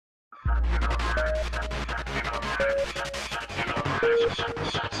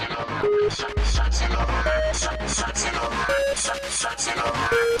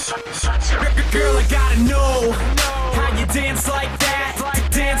Girl, I gotta know how you dance like that,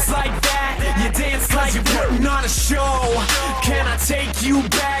 dance like that. You dance like you're putting on a show. Can I take you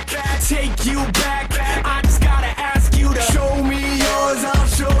back, take you back? I just gotta ask you to show me yours, I'll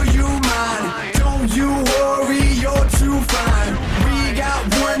show you mine. Don't you worry, you're too fine. We got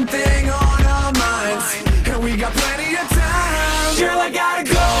one thing on our minds, and we got plenty of time. Girl, I gotta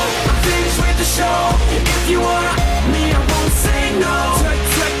go, I'm finished with the show. If you want me, I won't say no.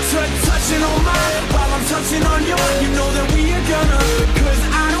 Touching on mine while I'm touching on yours. You know that we are gonna, cause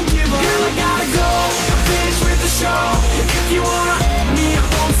I don't give a. Girl, I gotta go, I'm finished with the show. If you want me, I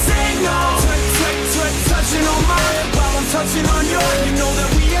won't say no. Touching on mine while I'm touching on yours. You know that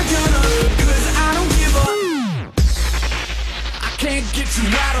we are gonna, cause I don't give a. I can't get you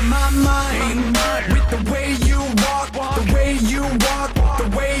out of my mind. With the way you walk, the way you walk, the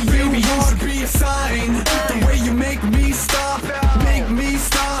way you used to be a sign. The way you make me stop, make me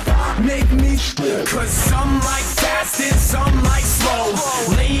stop, make me stop. Cause some like fast and some like slow.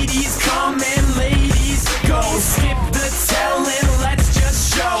 Ladies come and ladies go. Skip the telling, let's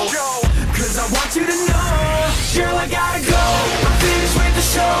just show. Cause I want you to know, girl, I gotta go, I'm finished with the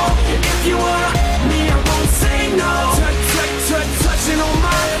show. If you want me, I won't say no. Touching on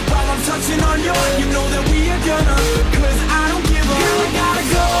mine while I'm touching on yours. You know that we are gonna, cause I don't give a. Girl, I gotta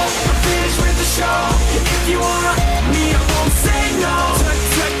go, I'm finished with the show. If you want me, I won't say no.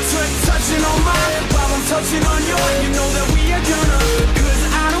 Touching on mine while I'm touching on yours. You know that we are gonna, cause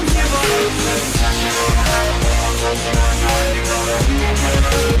I don't give a.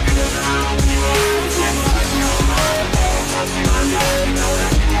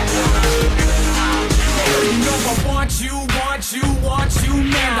 You know I want you, want you, want you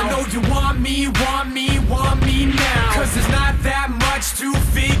now. I know you want me, want me, want me now. Cause there's not that much to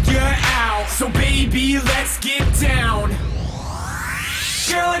figure out. So baby, let's get down.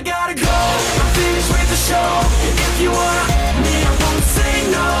 Girl, I gotta go, I'm finished with the show. If you want me, I won't say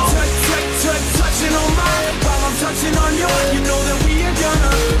no. Touching on mine while I'm touching on yours. You know that we are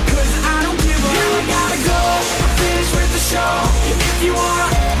gonna, cause I don't give a. Girl, I gotta go, I'm finished with the show. If you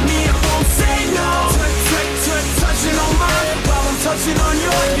want me, I won't say no. Touching on mine while I'm touching on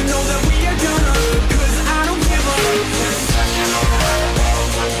yours. You know that we are gonna, cause I don't give a.